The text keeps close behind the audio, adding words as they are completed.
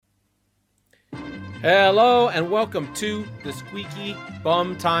Hello and welcome to the Squeaky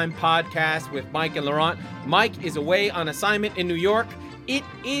Bum Time podcast with Mike and Laurent. Mike is away on assignment in New York. It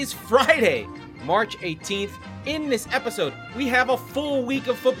is Friday, March 18th. In this episode, we have a full week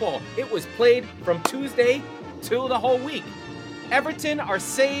of football. It was played from Tuesday to the whole week. Everton are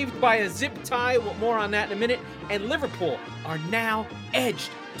saved by a zip tie. Well, more on that in a minute. And Liverpool are now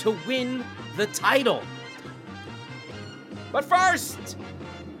edged to win the title. But first,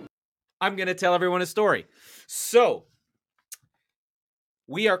 I'm going to tell everyone a story. So,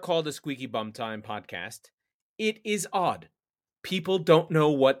 we are called the Squeaky Bum Time podcast. It is odd. People don't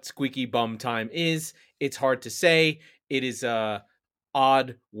know what Squeaky Bum Time is. It's hard to say. It is a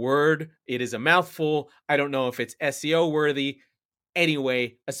odd word. It is a mouthful. I don't know if it's SEO worthy.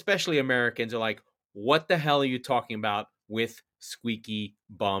 Anyway, especially Americans are like, what the hell are you talking about with Squeaky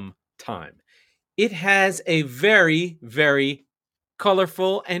Bum Time? It has a very, very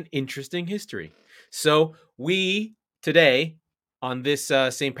colorful and interesting history. So we today, on this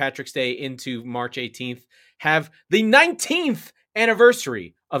St. Patrick's Day into March 18th, have the 19th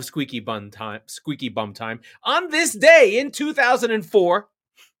anniversary of Squeaky Bum Time. On this day in 2004,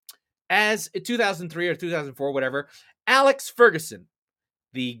 as 2003 or 2004, whatever, Alex Ferguson,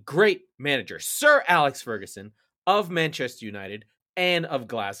 the great manager, Sir Alex Ferguson of Manchester United and of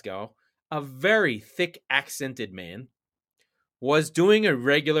Glasgow, a very thick accented man, was doing a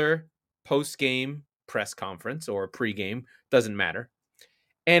regular post-game press conference or pre-game, doesn't matter,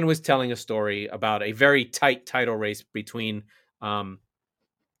 and was telling a story about a very tight title race between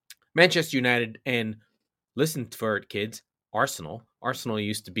Manchester United and, listen for it, kids, Arsenal. Arsenal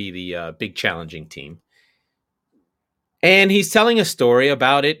used to be the big challenging team. And he's telling a story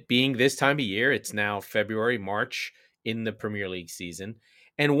about it being this time of year. It's now February, March in the Premier League season.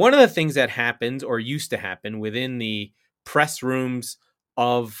 And one of the things that happens or used to happen within the press rooms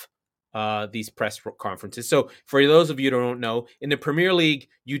of these press conferences. So for those of you who don't know, in the Premier League,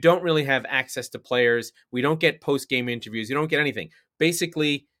 you don't really have access to players. We don't get post-game interviews. You don't get anything.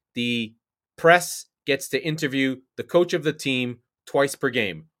 Basically, the press gets to interview the coach of the team twice per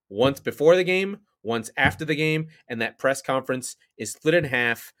game. Once before the game, once after the game, and that press conference is split in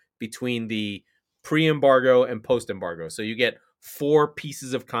half between the pre-embargo and post-embargo. So you get 4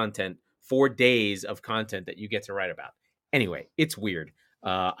 pieces of content, 4 days of content that you get to write about. Anyway, it's weird.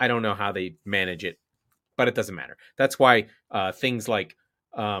 I don't know how they manage it, but it doesn't matter. That's why things like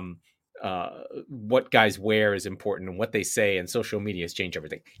what guys wear is important and what they say and social media has changed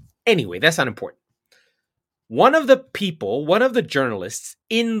everything. Anyway, that's not important. One of the journalists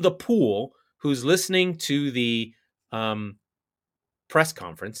in the pool who's listening to the press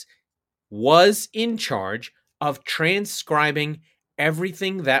conference was in charge of transcribing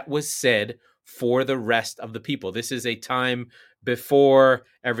everything that was said for the rest of the people. This is a time before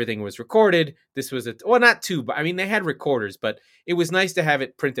everything was recorded. This was not two, but I mean, they had recorders, but it was nice to have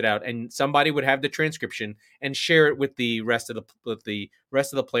it printed out and somebody would have the transcription and share it with the rest of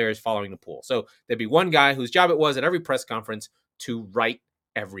the players following the pool. So there'd be one guy whose job it was at every press conference to write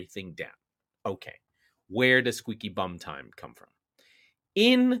everything down. Okay. Where does Squeaky Bum Time come from?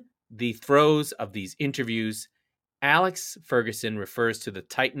 In the throes of these interviews, Alex Ferguson refers to the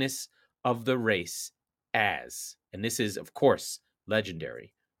tightness of the race as, and this is, of course,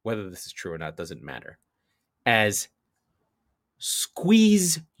 legendary, whether this is true or not doesn't matter, as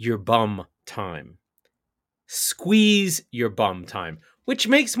squeeze your bum time. Squeeze your bum time, which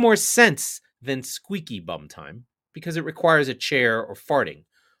makes more sense than squeaky bum time because it requires a chair or farting.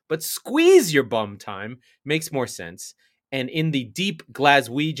 But squeeze your bum time makes more sense. And in the deep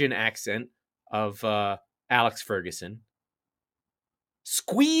Glaswegian accent of Alex Ferguson,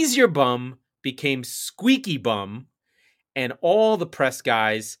 squeeze your bum became squeaky bum, and all the press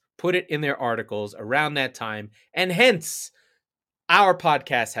guys put it in their articles around that time. And hence, our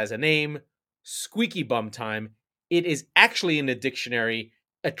podcast has a name, Squeaky Bum Time. It is actually in the dictionary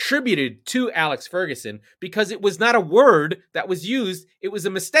attributed to Alex Ferguson because it was not a word that was used. It was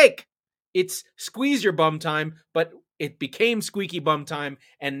a mistake. It's squeeze your bum time, but it became Squeaky Bum Time,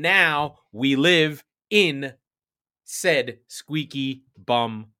 and now we live in said Squeaky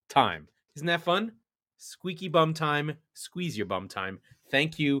Bum Time. Isn't that fun? Squeaky Bum Time, squeeze your bum time.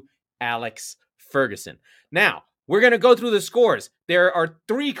 Thank you, Alex Ferguson. Now, we're going to go through the scores. There are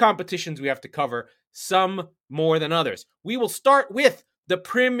 3 competitions we have to cover, some more than others. We will start with the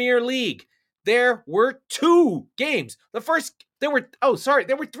Premier League. There were 2 games. There were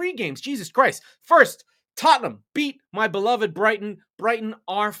 3 games. Jesus Christ. First, Tottenham beat my beloved Brighton. Brighton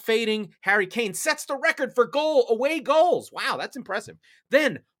are fading. Harry Kane sets the record for away goals. Wow, that's impressive.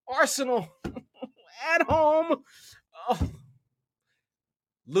 Then Arsenal at home. Oh,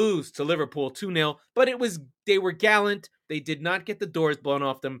 lose to Liverpool 2-0, but they were gallant. They did not get the doors blown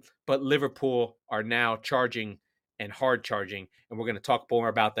off them, but Liverpool are now charging and hard charging, and we're going to talk more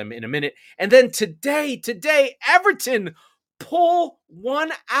about them in a minute. And then today, Everton pull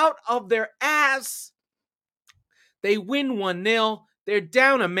one out of their ass. They win 1-0. They're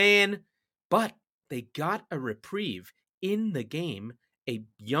down a man, but they got a reprieve in the game. A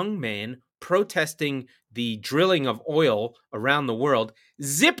young man protesting the drilling of oil around the world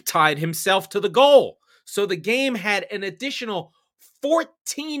zip-tied himself to the goal. So the game had an additional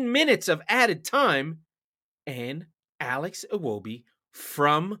 14 minutes of added time, and Alex Iwobi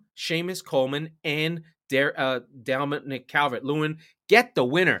from Seamus Coleman and Dominic Calvert-Lewin get the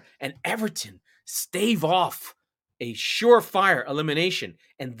winner, and Everton stave off a surefire elimination,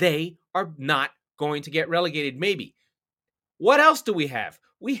 and they are not going to get relegated, maybe. What else do we have?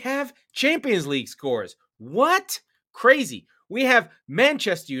 We have Champions League scores. What? Crazy. We have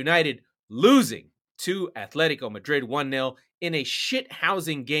Manchester United losing to Atletico Madrid 1-0 in a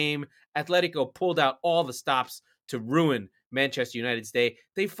shit-housing game. Atletico pulled out all the stops to ruin Manchester United's day.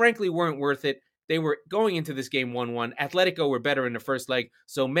 They frankly weren't worth it. They were going into this game 1-1. Atletico were better in the first leg,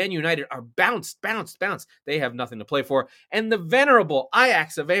 so Man United are bounced. They have nothing to play for. And the venerable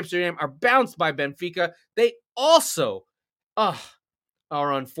Ajax of Amsterdam are bounced by Benfica. They also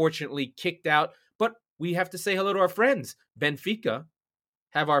are unfortunately kicked out, but we have to say hello to our friends. Benfica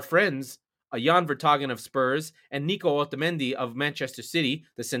have our friends, Jan Vertonghen of Spurs and Nico Otamendi of Manchester City,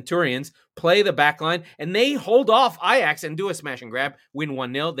 the Centurions, play the backline, and they hold off Ajax and do a smash and grab, win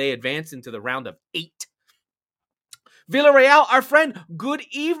 1-0. They advance into the round of 8. Villarreal, our friend, good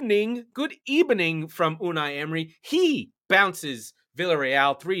evening from Unai Emery. He bounces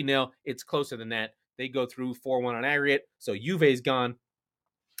Villarreal 3-0. It's closer than that. They go through 4-1 on aggregate, so Juve's gone.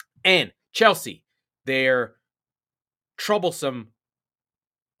 And Chelsea, their troublesome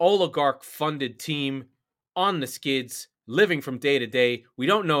oligarch-funded team on the skids, living from day to day. We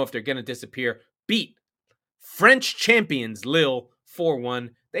don't know if they're going to disappear. Beat French champions Lille 4-1.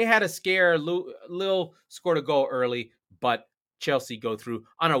 They had a scare. Lille scored a goal early, but Chelsea go through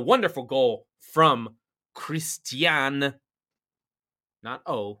on a wonderful goal from Christian. Not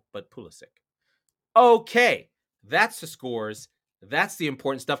but Pulisic. Okay, that's the scores. That's the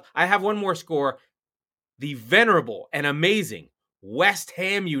important stuff. I have one more score. The venerable and amazing West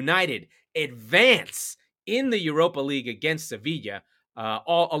Ham United advance in the Europa League against Sevilla,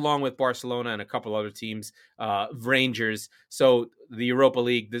 all along with Barcelona and a couple other teams, Rangers. So the Europa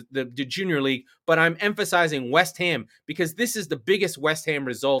League, the Junior League. But I'm emphasizing West Ham because this is the biggest West Ham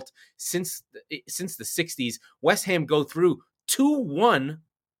result since the 60s. West Ham go through 2-1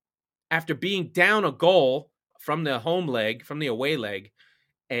 after being down a goal from the away leg,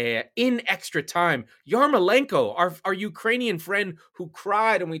 in extra time. Yarmolenko, our Ukrainian friend who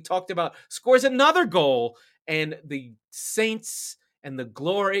cried and we talked about, scores another goal, and the saints and the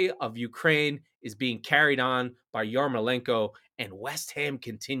glory of Ukraine is being carried on by Yarmolenko, and West Ham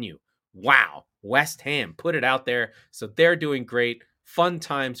continue. Wow, West Ham put it out there, so they're doing great. Fun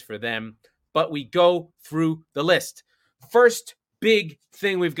times for them. But we go through the list. First big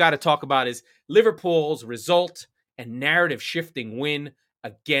thing we've got to talk about is Liverpool's result and narrative shifting win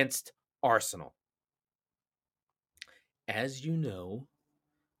against Arsenal. As you know,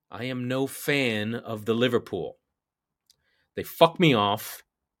 I am no fan of the Liverpool. They fuck me off.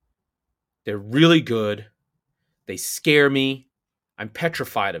 They're really good. They scare me. I'm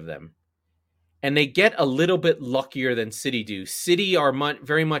petrified of them. And they get a little bit luckier than City do. City are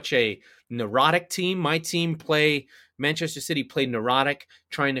very much a neurotic team. Manchester City play neurotic,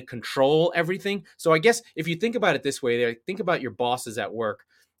 trying to control everything. So I guess if you think about it this way, think about your bosses at work.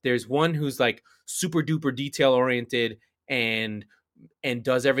 There's one who's like super duper detail oriented and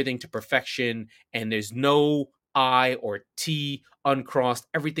does everything to perfection, and there's no I or T uncrossed.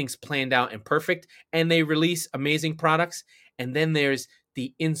 Everything's planned out and perfect, and they release amazing products. And then there's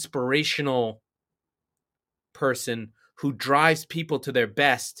the inspirational person who drives people to their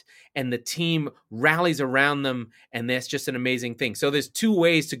best, and the team rallies around them, and that's just an amazing thing. So there's two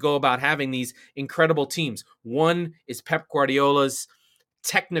ways to go about having these incredible teams. One is Pep Guardiola's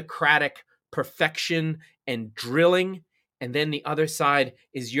technocratic perfection and drilling, and then the other side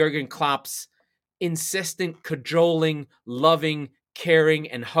is Jurgen Klopp's insistent, cajoling, loving, caring,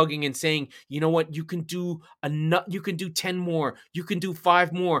 and hugging and saying, you know what, you can do 10 more, you can do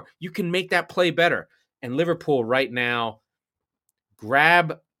 5 more, you can make that play better. And Liverpool right now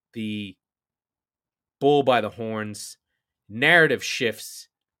grab the bull by the horns. Narrative shifts.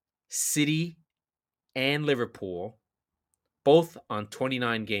 City and Liverpool, both on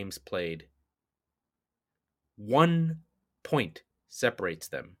 29 games played, 1 point separates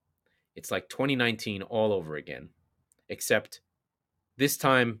them. It's like 2019 all over again, except this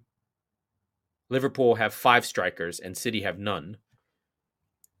time Liverpool have 5 strikers and City have none.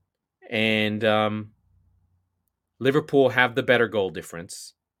 And Liverpool have the better goal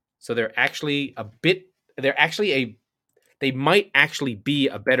difference. So they're actually they might actually be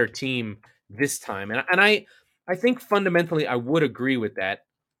a better team this time. And I think fundamentally I would agree with that.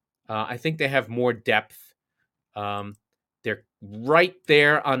 I think they have more depth. They're right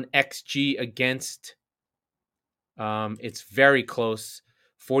there on XG against. It's very close,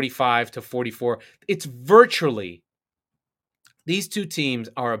 45 to 44. It's virtually, these two teams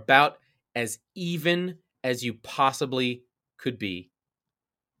are about as even as you possibly could be.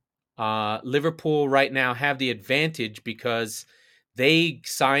 Liverpool right now have the advantage because they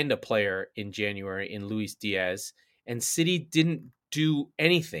signed a player in January in Luis Diaz, and City didn't do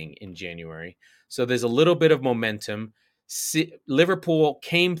anything in January. So there's a little bit of momentum. Liverpool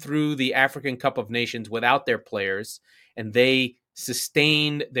came through the African Cup of Nations without their players, and they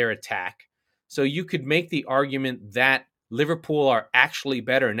sustained their attack. So you could make the argument that Liverpool are actually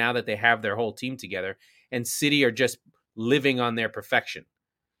better now that they have their whole team together, and City are just living on their perfection.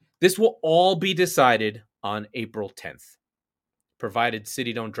 This will all be decided on April 10th, provided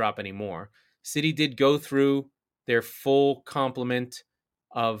City don't drop any more. City did go through their full complement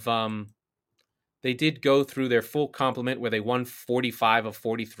of they did go through their full complement where they won 45 of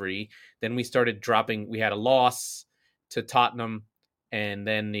 43. Then we started dropping. We had a loss to Tottenham, and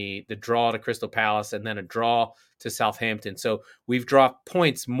then the draw to Crystal Palace, and then a draw to Southampton. So we've dropped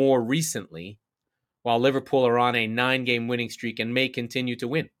points more recently, while Liverpool are on a 9-game winning streak and may continue to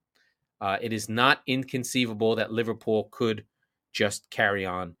win. It is not inconceivable that Liverpool could just carry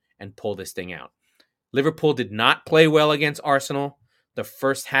on and pull this thing out. Liverpool did not play well against Arsenal. The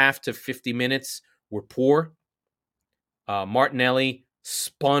first half to 50 minutes were poor. Martinelli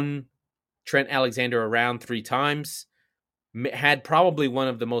spun Trent Alexander around 3 times, had probably one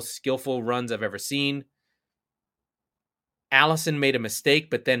of the most skillful runs I've ever seen. Alisson made a mistake,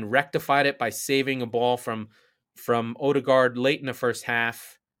 but then rectified it by saving a ball from Odegaard late in the first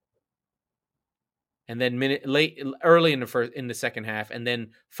half. And then early in the second half, and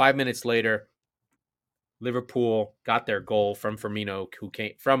then 5 minutes later, Liverpool got their goal from Firmino,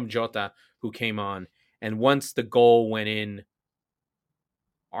 from Jota, who came on. And once the goal went in,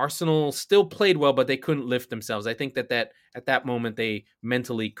 Arsenal still played well, but they couldn't lift themselves. I think that at that moment they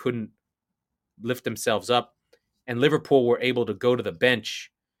mentally couldn't lift themselves up, and Liverpool were able to go to the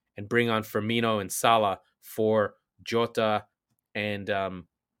bench and bring on Firmino and Salah for Jota and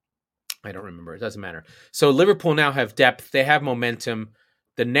I don't remember. It doesn't matter. So Liverpool now have depth. They have momentum.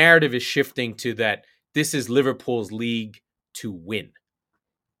 The narrative is shifting to that this is Liverpool's league to win.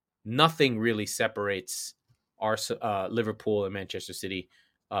 Nothing really separates Liverpool and Manchester City.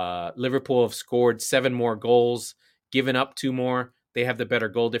 Liverpool have scored 7 more goals, given up 2 more. They have the better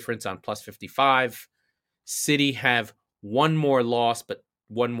goal difference on plus 55. City have 1 more loss, but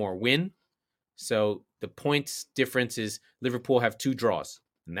 1 more win. So the points difference is Liverpool have 2 draws.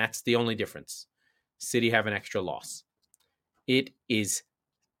 And that's the only difference. City have an extra loss. It is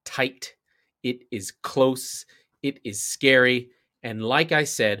tight. It is close. It is scary. And like I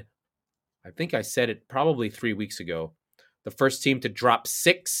said, I think I said it probably 3 weeks ago, the first team to drop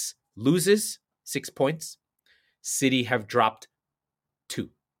 6 loses 6 points. City have dropped 2.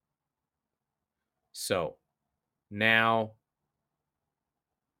 So now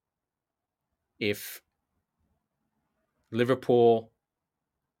if Liverpool...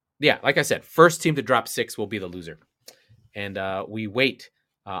 Yeah, like I said, first team to drop 6 will be the loser. And we wait.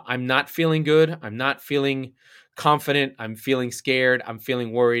 I'm not feeling good. I'm not feeling confident. I'm feeling scared. I'm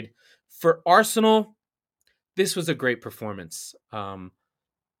feeling worried. For Arsenal, this was a great performance.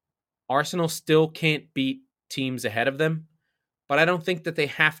 Arsenal still can't beat teams ahead of them, but I don't think that they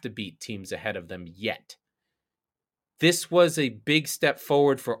have to beat teams ahead of them yet. This was a big step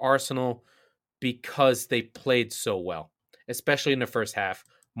forward for Arsenal because they played so well, especially in the first half.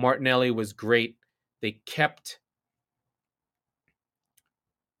 Martinelli was great. They kept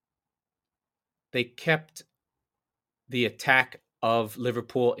the attack of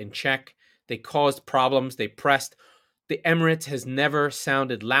Liverpool in check. They caused problems. They pressed. The Emirates has never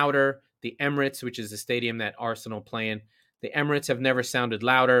sounded louder. The Emirates, which is the stadium that Arsenal play in, the Emirates have never sounded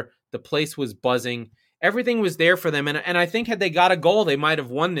louder. The place was buzzing. Everything was there for them. And I think had they got a goal, they might have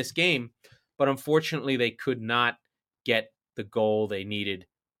won this game. But unfortunately, they could not get the goal they needed.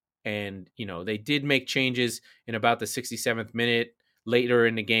 And, they did make changes in about the 67th minute. Later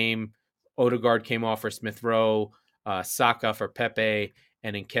in the game, Odegaard came off for Smith Rowe, Saka for Pepe,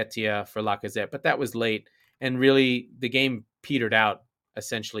 and Nketiah for Lacazette. But that was late. And really, the game petered out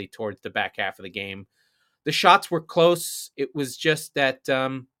essentially towards the back half of the game. The shots were close. It was just that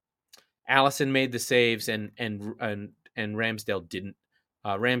Allison made the saves and Ramsdale didn't.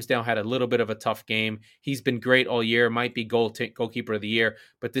 Ramsdale had a little bit of a tough game. He's been great all year. Might be goalkeeper of the year,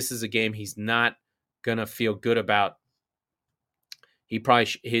 but this is a game he's not gonna feel good about. He probably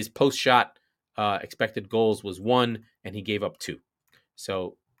his post shot expected goals was 1, and he gave up 2.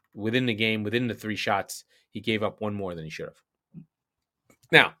 So within the game, within the 3 shots, he gave up 1 more than he should have.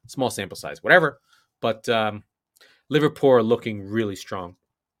 Now, small sample size, whatever. But Liverpool are looking really strong.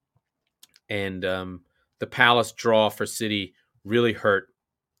 And the Palace draw for City really hurt.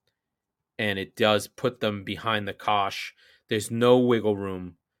 And it does put them behind the cosh. There's no wiggle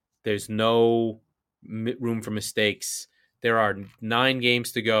room. There's no room for mistakes. There are 9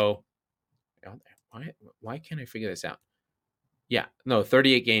 games to go. Why can't I figure this out?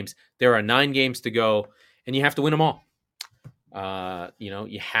 38 games. There are 9 games to go, and you have to win them all.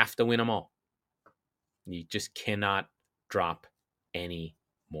 You have to win them all. You just cannot drop any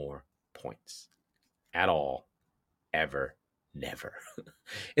more points at all, ever, never.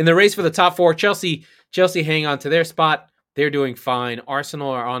 In the race for the top 4, Chelsea hang on to their spot. They're doing fine. Arsenal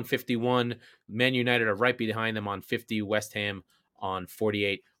are on 51. Man United are right behind them on 50. West Ham on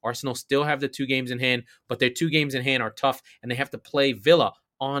 48. Arsenal still have the 2 games in hand, but their 2 games in hand are tough, and they have to play Villa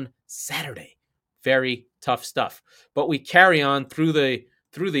on Saturday. Very tough stuff. But we carry on through the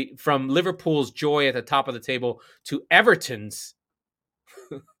from Liverpool's joy at the top of the table to Everton's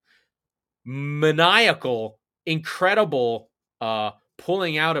maniacal, incredible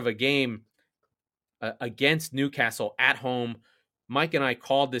pulling out of a game against Newcastle at home. Mike and I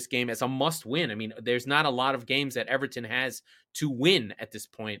called this game as a must-win. I mean, there's not a lot of games that Everton has to win at this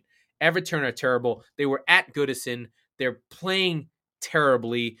point. Everton are terrible. They were at Goodison. They're playing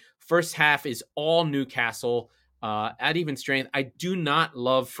terribly. First half is all Newcastle at even strength. I do not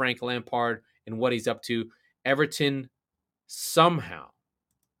love Frank Lampard and what he's up to. Everton somehow,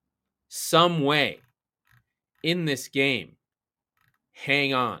 some way in this game,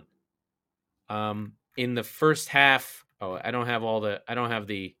 hang on. In the first half, I don't have all the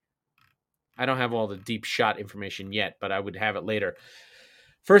deep shot information yet, but I would have it later.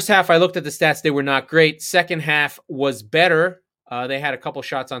 First half, I looked at the stats. They were not great. Second half was better. They had a couple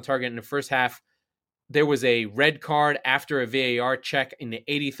shots on target in the first half. There was a red card after a VAR check in the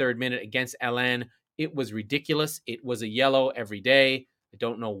 83rd minute against Elan. It was ridiculous. It was a yellow every day. I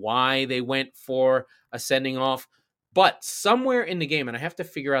don't know why they went for a sending off. But somewhere in the game, and I have to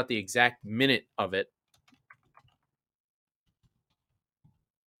figure out the exact minute of it.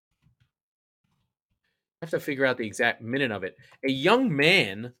 A young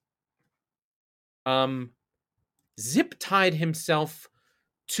man zip tied himself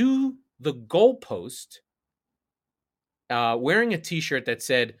to the goalpost wearing a t-shirt that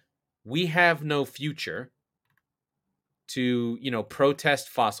said, "We have no future," to, protest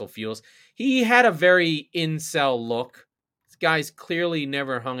fossil fuels. He had a very incel look. This guy's clearly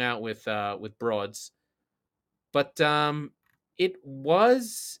never hung out with broads. But it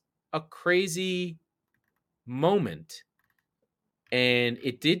was a crazy moment. And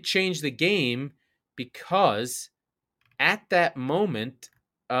it did change the game because at that moment,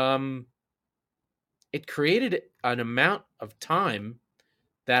 it created an amount of time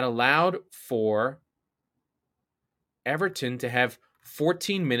that allowed for Everton to have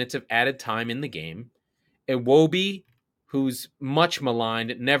 14 minutes of added time in the game. Iwobi, who's much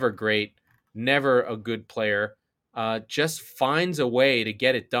maligned, never great, never a good player, just finds a way to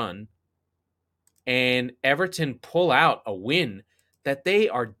get it done. And Everton pull out a win that they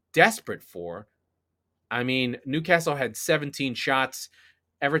are desperate for. I mean, Newcastle had 17 shots,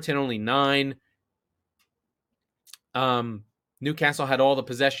 Everton only 9. Newcastle had all the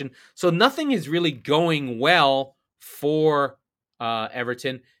possession. So nothing is really going well for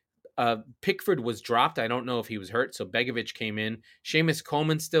Everton. Pickford was dropped. I don't know if he was hurt, so Begovic came in. Seamus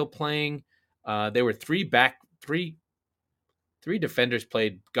Coleman still playing. There were three defenders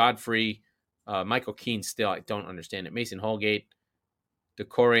played. Godfrey, Michael Keane still. I don't understand it. Mason Holgate,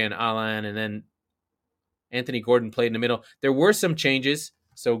 Decore and Alan, and then Anthony Gordon played in the middle. There were some changes.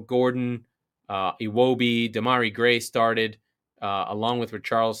 So Gordon, Iwobi, Damari Gray started along with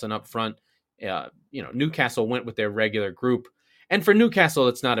Richarlison up front. Newcastle went with their regular group. And for Newcastle,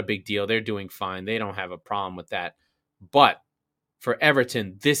 it's not a big deal. They're doing fine. They don't have a problem with that. But for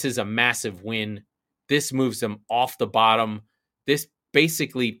Everton, this is a massive win. This moves them off the bottom. This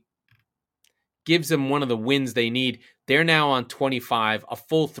basically gives them one of the wins they need. They're now on 25, a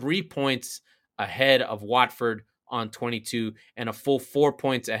full 3 points ahead of Watford on 22 and a full 4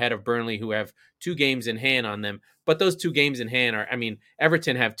 points ahead of Burnley, who have 2 games in hand on them. But those 2 games in hand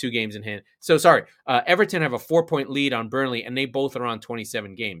Everton have 2 games in hand. So sorry, Everton have a 4-point lead on Burnley, and they both are on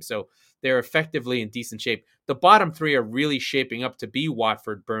 27 games. So they're effectively in decent shape. The bottom 3 are really shaping up to be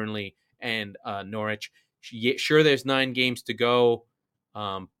Watford, Burnley, and Norwich. Sure, there's 9 games to go,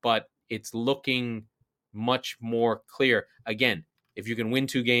 but it's looking much more clear. Again, if you can win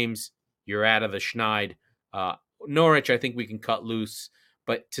 2 games, you're out of the schneid. Norwich, I think we can cut loose.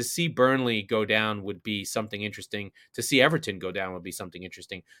 But to see Burnley go down would be something interesting. To see Everton go down would be something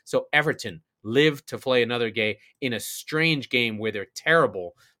interesting. So Everton live to play another game in a strange game where they're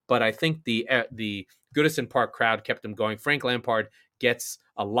terrible. But I think the Goodison Park crowd kept them going. Frank Lampard gets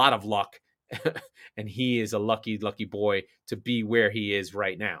a lot of luck, and he is a lucky, lucky boy to be where he is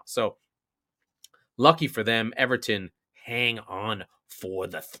right now. So lucky for them, Everton hang on for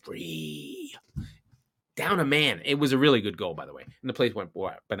the 3. Down a man. It was a really good goal, by the way. And the place went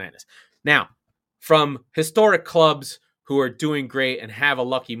bananas. Now, from historic clubs who are doing great and have a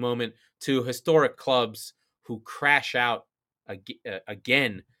lucky moment to historic clubs who crash out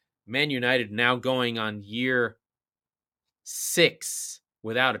again. Man United now going on year 6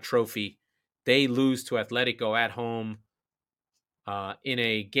 without a trophy. They lose to Atletico at home in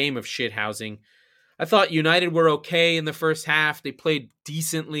a game of shithousing. I thought United were okay in the first half. They played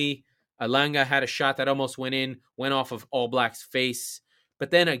decently. Alanga had a shot that almost went off of All Black's face. But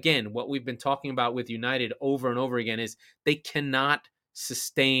then again, what we've been talking about with United over and over again is they cannot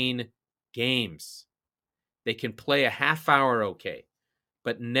sustain games. They can play a half hour okay,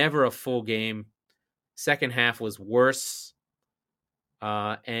 but never a full game. Second half was worse.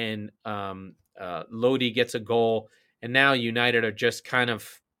 And Lodi gets a goal. And now United are just kind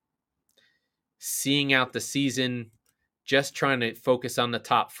of seeing out the season, just trying to focus on the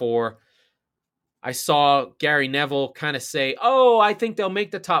top 4. I saw Gary Neville kind of say, I think they'll make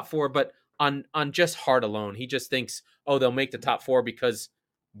the top 4, but on just heart alone. He just thinks, they'll make the top 4 because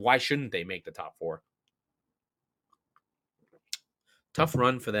why shouldn't they make the top 4? Tough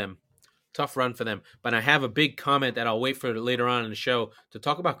run for them. But I have a big comment that I'll wait for later on in the show to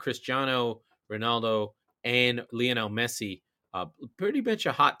talk about Cristiano Ronaldo and Lionel Messi. Pretty much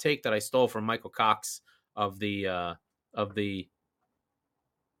a hot take that I stole from Michael Cox of the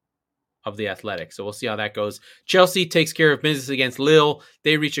Athletic. So we'll see how that goes. Chelsea takes care of business against Lille.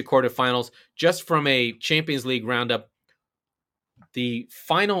 They reach a quarterfinals. Just from a Champions League roundup, the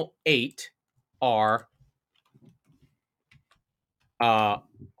final 8 are the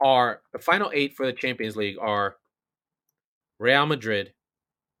final 8 for the Champions League are Real Madrid,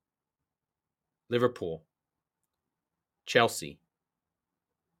 Liverpool, Chelsea,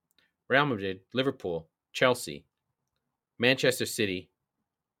 Real Madrid, Liverpool, Chelsea, Manchester City,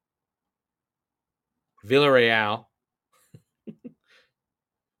 Villarreal,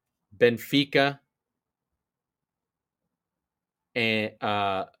 Benfica, and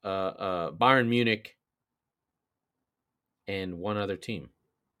Bayern Munich, and one other team.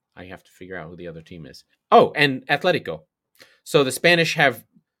 I have to figure out who the other team is. Oh, and Atletico. So the Spanish have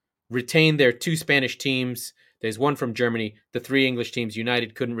retained their 2 Spanish teams. There's one from Germany. The 3 English teams,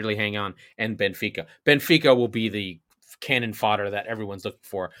 United couldn't really hang on, and Benfica. Benfica will be the cannon fodder that everyone's looking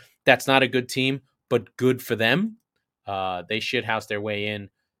for. That's not a good team, but good for them. They shithouse their way in.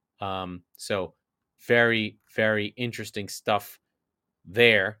 So very, very interesting stuff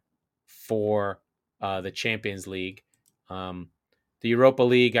there for the Champions League. The Europa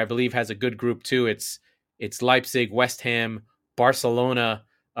League, I believe, has a good group too. It's Leipzig, West Ham, Barcelona,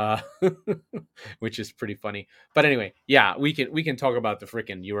 which is pretty funny. But anyway, yeah, we can talk about the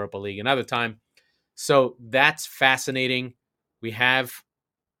freaking Europa League another time. So that's fascinating. We have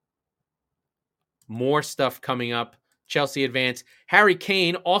more stuff coming up. Chelsea advance. Harry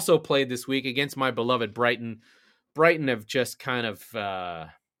Kane also played this week against my beloved Brighton. Brighton have just kind of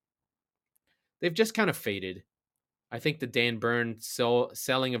faded. I think the Dan Burn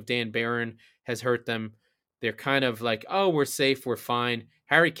selling of Dan Barron has hurt them. They're kind of like, we're safe, we're fine.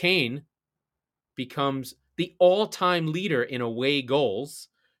 Harry Kane becomes the all-time leader in away goals,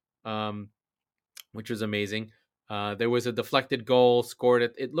 which was amazing. There was a deflected goal scored.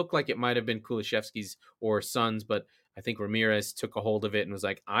 It looked like it might have been Kulishevsky's or Son's, but I think Ramirez took a hold of it and was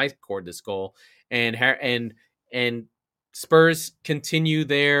like, I scored this goal. And Spurs continue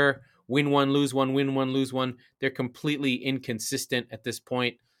their win one, lose one, win one, lose one. They're completely inconsistent at this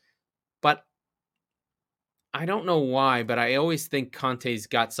point. But I don't know why, but I always think Conte's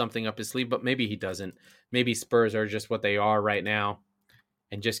got something up his sleeve, but maybe he doesn't. Maybe Spurs are just what they are right now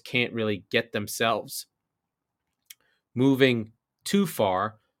and just can't really get themselves moving too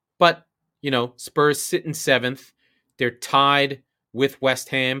far. But, Spurs sit in 7th. They're tied with West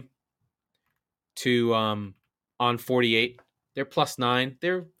Ham to on 48. They're +9.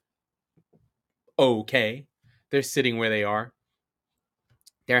 They're okay. They're sitting where they are.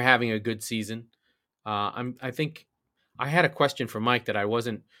 They're having a good season. I think I had a question for Mike that I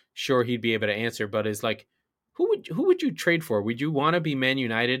wasn't sure he'd be able to answer, but is like, who would you trade for? Would you want to be Man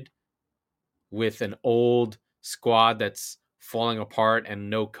United with an old squad that's falling apart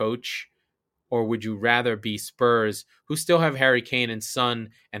and no coach? Or would you rather be Spurs, who still have Harry Kane and Son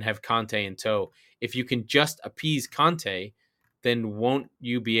and have Conte in tow? If you can just appease Conte, then won't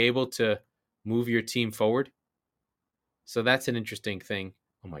you be able to move your team forward? So that's an interesting thing.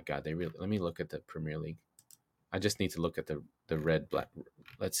 Oh my God, let me look at the Premier League. I just need to look at the red black.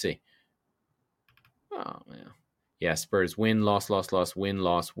 Let's see. Oh yeah. Yeah, Spurs win, loss, win,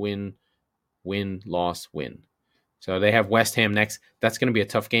 loss, win, loss, win. So they have West Ham next. That's going to be a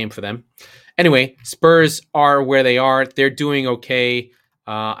tough game for them. Anyway, Spurs are where they are. They're doing okay.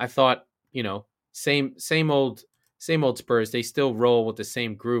 I thought, same old Spurs. They still roll with the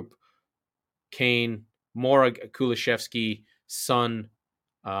same group: Kane, Mora, Kulishevsky, Son,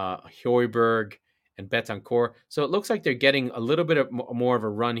 Højbjerg, and Betancourt. So it looks like they're getting a little bit of more of a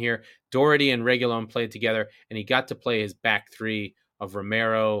run here. Doherty and Reguilon played together, and he got to play his back three of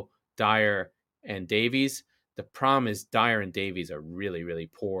Romero, Dyer, and Davies. The problem is Dyer and Davies are really, really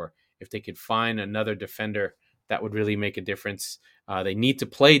poor. If they could find another defender, that would really make a difference. They need to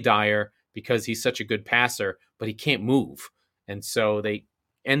play Dyer because he's such a good passer, but he can't move. And so they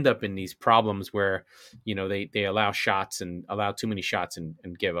end up in these problems where, they allow shots and allow too many shots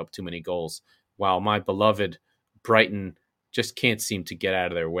and give up too many goals. While my beloved Brighton just can't seem to get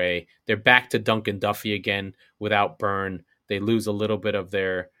out of their way. They're back to Duncan Duffy again without Byrne. They lose a little bit of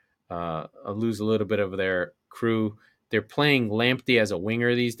their crew. They're playing Lamptey as a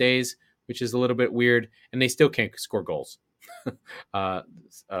winger these days, which is a little bit weird, and they still can't score goals. Neil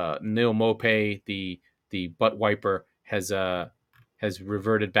Mopé, the butt wiper, has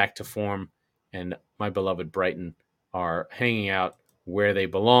reverted back to form, and my beloved Brighton are hanging out where they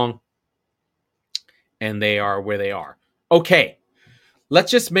belong, and they are where they are. Okay,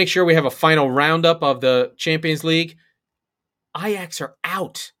 let's just make sure we have a final roundup of the Champions League. Ajax are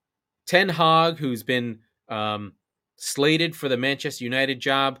out. Ten Hag, who's been slated for the Manchester United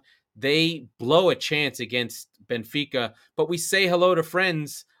job, they blow a chance against Benfica, but we say hello to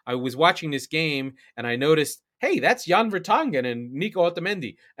friends. I was watching this game, and I noticed, hey, that's Jan Vertonghen and Nico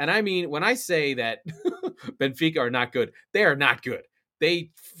Otamendi. And I mean, when I say that Benfica are not good, they are not good.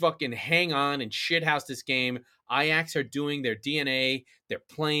 They fucking hang on and shithouse this game. Ajax are doing their DNA. They're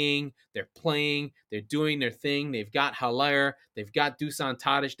playing, they're doing their thing. They've got Haller, they've got Dusan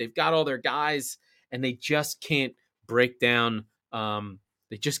Tadic, they've got all their guys, and they just can't break down Benfica,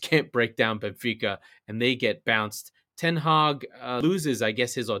 and they get bounced. Ten Hag loses, I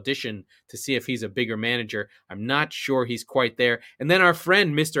guess, his audition to see if he's a bigger manager. I'm not sure he's quite there. And then our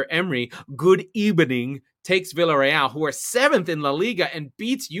friend, Mr. Emery, good evening, takes Villarreal, who are 7th in La Liga, and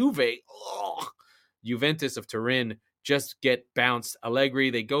beats Juve. Ugh. Juventus of Turin just get bounced.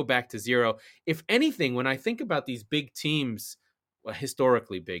 Allegri, they go back to 0. If anything, when I think about these big teams,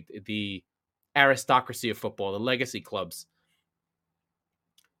 historically big, the aristocracy of football, the legacy clubs,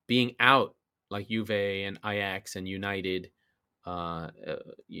 being out like Juve and Ajax and United,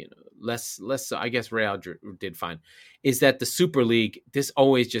 less so, I guess Real did fine, is that the Super League, this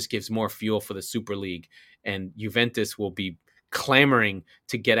always just gives more fuel for the Super League, and Juventus will be clamoring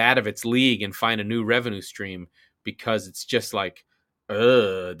to get out of its league and find a new revenue stream, because it's just like,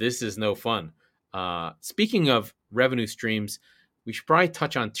 this is no fun. Speaking of revenue streams, we should probably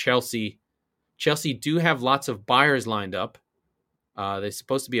touch on Chelsea. Chelsea do have lots of buyers lined up. There's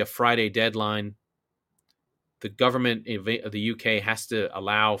supposed to be a Friday deadline. The government of the UK has to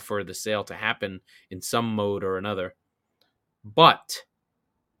allow for the sale to happen in some mode or another. But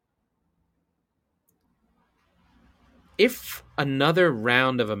if another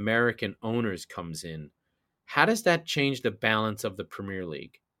round of American owners comes in, how does that change the balance of the Premier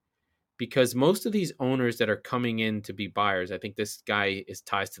League? Because most of these owners that are coming in to be buyers, I think this guy is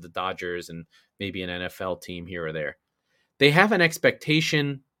ties to the Dodgers and maybe an NFL team here or there. They have an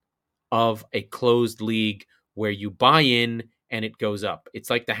expectation of a closed league where you buy in and it goes up.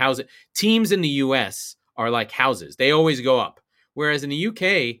 It's like the house. Teams in the US are like houses. They always go up. Whereas in the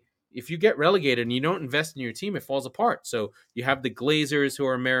UK, if you get relegated and you don't invest in your team, it falls apart. So you have the Glazers, who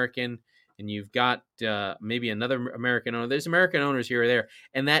are American, and you've got maybe another American owner. There's American owners here or there.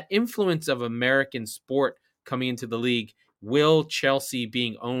 And that influence of American sport coming into the league, will Chelsea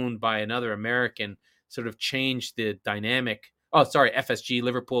being owned by another American sort of change the dynamic? Oh, sorry, FSG,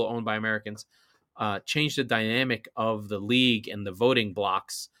 Liverpool, owned by Americans. change the dynamic of the league and the voting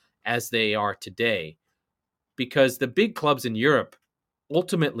blocks as they are today, because the big clubs in Europe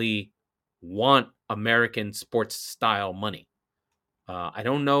ultimately want American sports style money. I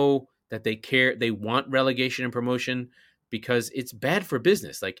don't know that they care. They want relegation and promotion because it's bad for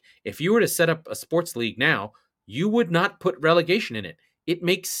business. Like, if you were to set up a sports league now, you would not put relegation in it. It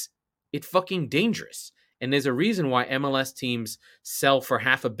makes it fucking dangerous. And there's a reason why MLS teams sell for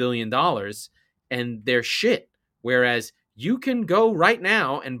 $500 million and they're shit. Whereas you can go right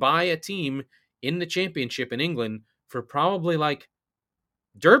now and buy a team in the championship in England for probably, like,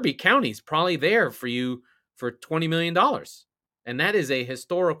 Derby County's probably there for you for $20 million. And that is a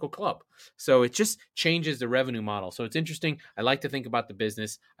historical club. So it just changes the revenue model. So it's interesting. I like to think about the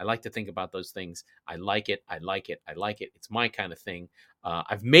business. I like to think about those things. I like it. I like it. I like it. It's my kind of thing.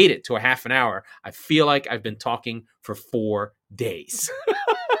 I've made it to a half an hour. I feel like I've been talking for 4 days.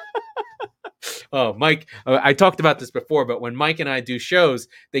 Oh, Mike, I talked about this before, but when Mike and I do shows,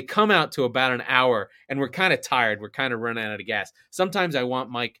 they come out to about an hour and we're kind of tired. We're kind of running out of gas. Sometimes I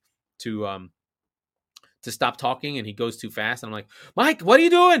want Mike to stop talking and he goes too fast. And I'm like, Mike, what are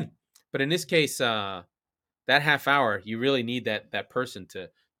you doing? But in this case, that half hour, you really need that person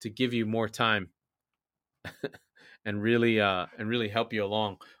to give you more time and really help you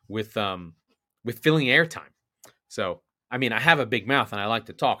along with filling airtime. So, I mean, I have a big mouth and I like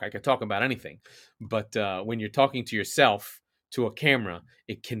to talk. I can talk about anything. But when you're talking to yourself, to a camera,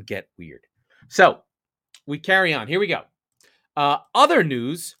 it can get weird. So we carry on. Here we go. Other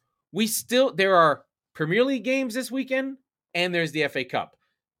news, there are Premier League games this weekend and there's the FA Cup.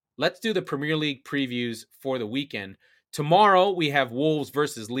 Let's do the Premier League previews for the weekend. Tomorrow we have Wolves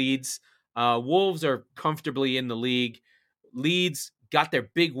versus Leeds. Wolves are comfortably in the league. Leeds got their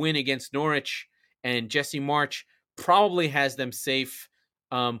big win against Norwich, and Jesse March probably has them safe.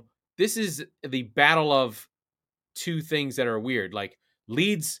 This is the battle of two things that are weird. Like,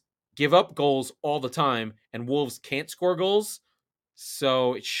 Leeds give up goals all the time, and Wolves can't score goals.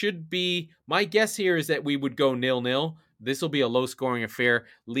 So it should be, my guess here is that we would go 0-0. This will be a low-scoring affair.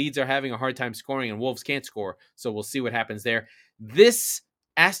 Leeds are having a hard time scoring, and Wolves can't score. So we'll see what happens there. This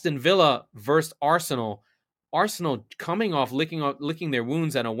Aston Villa versus Arsenal. Arsenal coming off licking their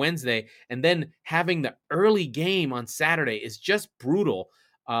wounds on a Wednesday, and then having the early game on Saturday is just brutal.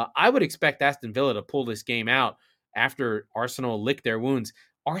 I would expect Aston Villa to pull this game out after Arsenal lick their wounds.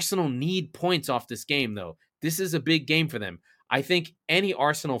 Arsenal need points off this game, though. This is a big game for them. I think any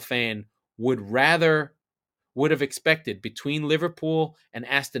Arsenal fan would have expected between Liverpool and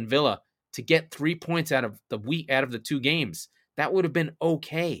Aston Villa to get 3 points out of the 2 games. That would have been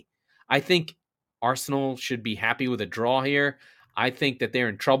okay. I think Arsenal should be happy with a draw here. I think that they're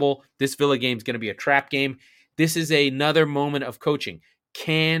in trouble. This Villa game is going to be a trap game. This is another moment of coaching.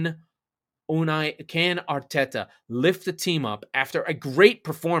 Can Arteta lift the team up after a great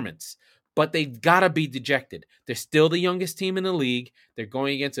performance? But they've got to be dejected. They're still the youngest team in the league. They're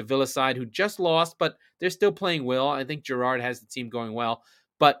going against a Villa side who just lost, but they're still playing well. I think Gerrard has the team going well.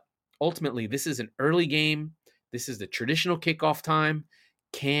 But ultimately, this is an early game. This is the traditional kickoff time.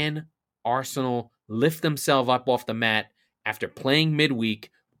 Can Arsenal lift themselves up off the mat after playing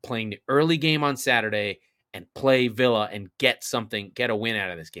midweek, playing the early game on Saturday, and play Villa and get a win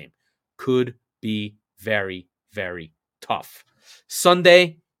out of this game? Could be very, very tough.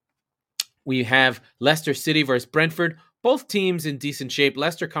 Sunday, we have Leicester City versus Brentford. Both teams in decent shape.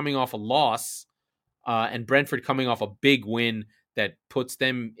 Leicester coming off a loss, and Brentford coming off a big win that puts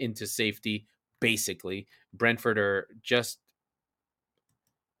them into safety, basically. Brentford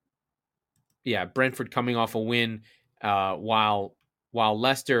coming off a win, while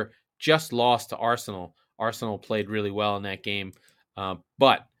Leicester just lost to Arsenal. Arsenal played really well in that game,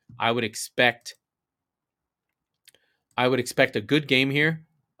 but I would expect a good game here.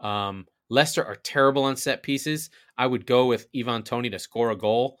 Leicester are terrible on set pieces. I would go with Ivan Toney to score a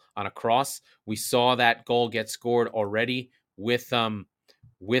goal on a cross. We saw that goal get scored already with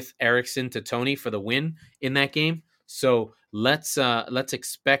Eriksen to Toney for the win in that game. So let's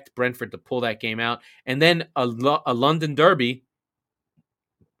expect Brentford to pull that game out. And then a London derby,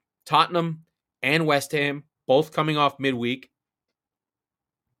 Tottenham and West Ham, both coming off midweek.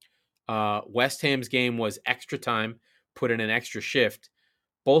 West Ham's game was extra time, put in an extra shift.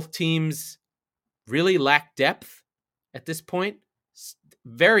 Both teams really lack depth at this point.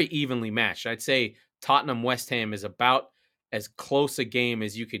 Very evenly matched. I'd say Tottenham-West Ham is about as close a game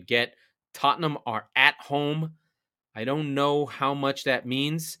as you could get. Tottenham are at home. I don't know how much that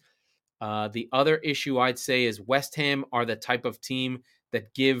means. The other issue I'd say is West Ham are the type of team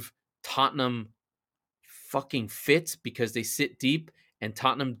that give Tottenham fucking fits because they sit deep, and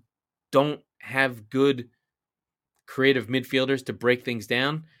Tottenham don't have good creative midfielders to break things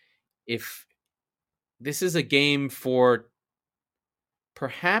down. If this is a game for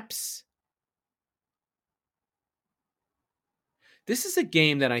perhaps, this is a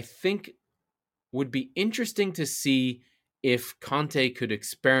game that I think would be interesting to see if Conte could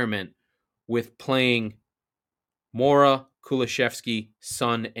experiment with playing Mora, Kulishevsky,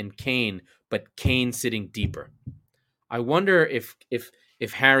 Son, and Kane, but Kane sitting deeper. I wonder if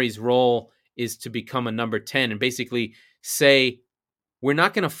Harry's role is to become a number 10 and basically say, we're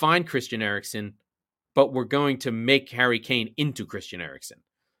not going to find Christian Eriksen, but we're going to make Harry Kane into Christian Eriksen.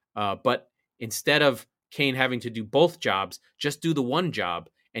 But instead of Kane having to do both jobs, just do the one job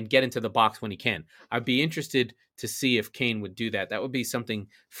and get into the box when he can. I'd be interested to see if Kane would do that. That would be something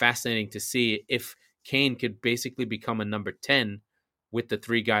fascinating to see, if Kane could basically become a number 10 with the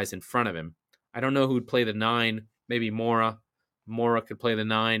three guys in front of him. I don't know who would play the 9. Maybe Mora. Mora could play the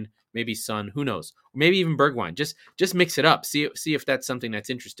 9. Maybe Son. Who knows? Maybe even Bergwijn. Just mix it up. See if that's something that's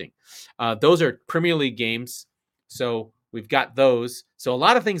interesting. Those are Premier League games. So we've got those. So a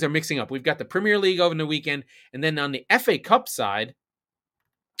lot of things are mixing up. We've got the Premier League over the weekend. And then on the FA Cup side,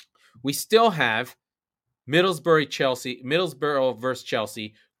 we still have Middlesbrough versus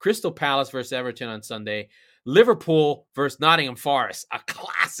Chelsea, Crystal Palace versus Everton on Sunday, Liverpool versus Nottingham Forest, a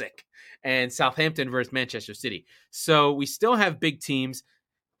classic, and Southampton versus Manchester City. So we still have big teams.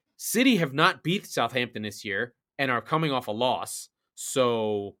 City have not beat Southampton this year and are coming off a loss,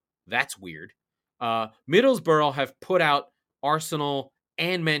 so that's weird. Middlesbrough have put out Arsenal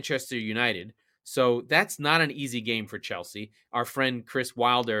and Manchester United, so that's not an easy game for Chelsea. Our friend Chris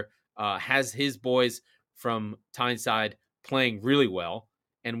Wilder has his boys from Tyneside playing really well,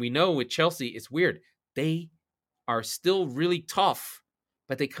 and we know with Chelsea, it's weird. They are still really tough,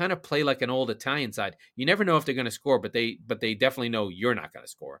 but they kind of play like an old Italian side. You never know if they're going to score, but they definitely know you're not going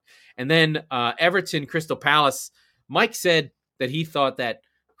to score. And then Everton, Crystal Palace. Mike said that he thought that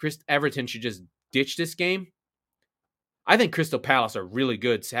Everton should just ditch this game. I think Crystal Palace are really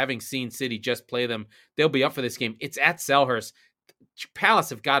good. So having seen City just play them, they'll be up for this game. It's at Selhurst. Palace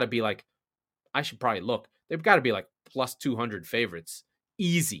have got to be like, I should probably look. They've got to be like plus 200 favorites.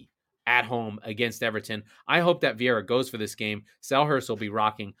 Easy. At home against Everton. I hope that Vieira goes for this game. Selhurst will be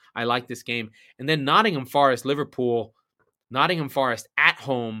rocking. I like this game. And then Nottingham Forest, Liverpool. Nottingham Forest at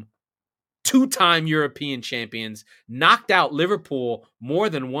home. 2-time European champions. Knocked out Liverpool more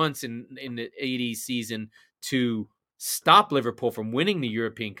than once in the 80s season to stop Liverpool from winning the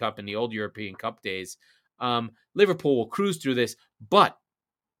European Cup in the old European Cup days. Liverpool will cruise through this. But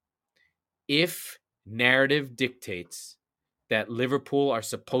if narrative dictates that Liverpool are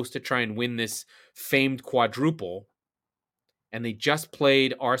supposed to try and win this famed quadruple, and they just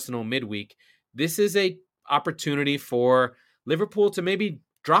played Arsenal midweek, this is a opportunity for Liverpool to maybe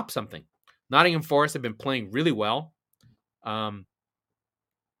drop something. Nottingham Forest have been playing really well.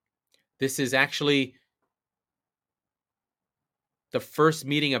 This is actually the first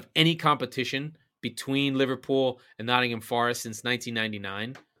meeting of any competition between Liverpool and Nottingham Forest since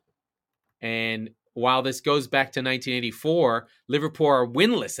 1999. And while this goes back to 1984, Liverpool are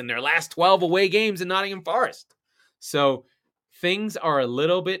winless in their last 12 away games in Nottingham Forest. So things are a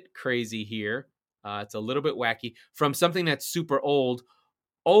little bit crazy here. It's a little bit wacky. From something that's super old,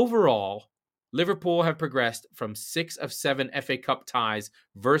 overall, Liverpool have progressed from 6 of 7 FA Cup ties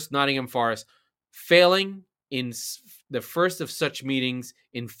versus Nottingham Forest, failing in the first of such meetings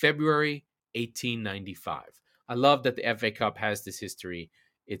in February 1895. I love that the FA Cup has this history.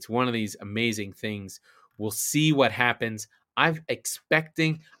 It's one of these amazing things. We'll see what happens. I'm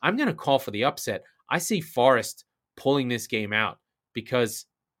going to call for the upset. I see Forest pulling this game out because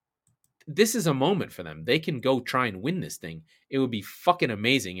this is a moment for them. They can go try and win this thing. It would be fucking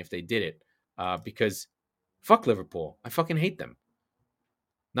amazing if they did it because fuck Liverpool. I fucking hate them.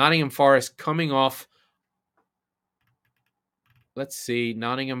 Nottingham Forest coming off. Let's see.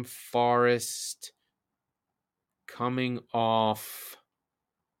 Nottingham Forest coming off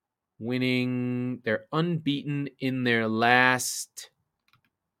winning. They're unbeaten in their last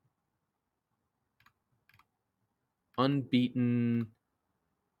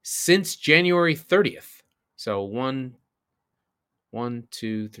since January 30th. So 1,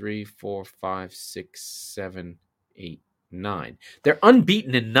 2, 3, 4, 5, 6, 7, 8, 9. They're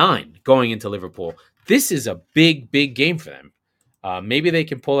unbeaten in 9 going into Liverpool. This is a big, big game for them. Maybe they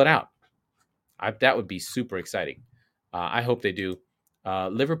can pull it out. That would be super exciting. I hope they do.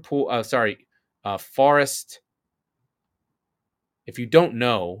 Forest, if you don't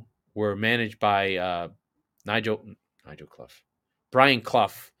know, were managed by Brian Clough,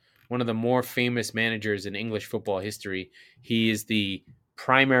 one of the more famous managers in English football history. He is the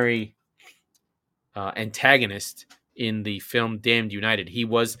primary antagonist in the film Damned United. He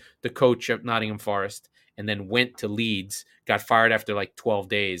was the coach of Nottingham Forest and then went to Leeds, got fired after like 12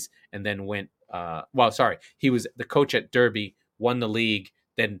 days, and then went, he was the coach at Derby, won the league,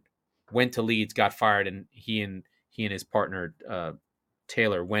 then went to Leeds, got fired, and he and his partner,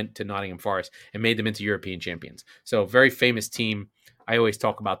 Taylor, went to Nottingham Forest and made them into European champions. So very famous team. I always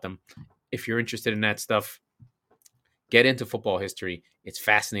talk about them. If you're interested in that stuff, get into football history. It's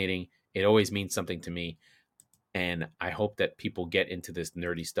fascinating. It always means something to me. And I hope that people get into this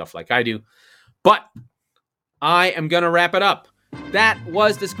nerdy stuff like I do. But I am going to wrap it up. That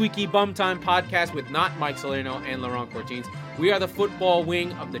was the Squeaky Bum Time podcast with not Mike Salerno and Laurent Cortines. We are the football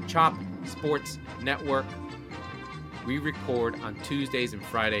wing of the Chop Sports Network. We record on Tuesdays and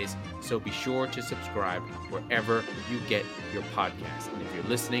Fridays, so be sure to subscribe wherever you get your podcasts. And if you're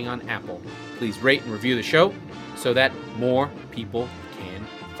listening on Apple, please rate and review the show so that more people can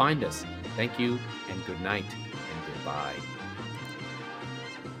find us. Thank you, and good night, and goodbye.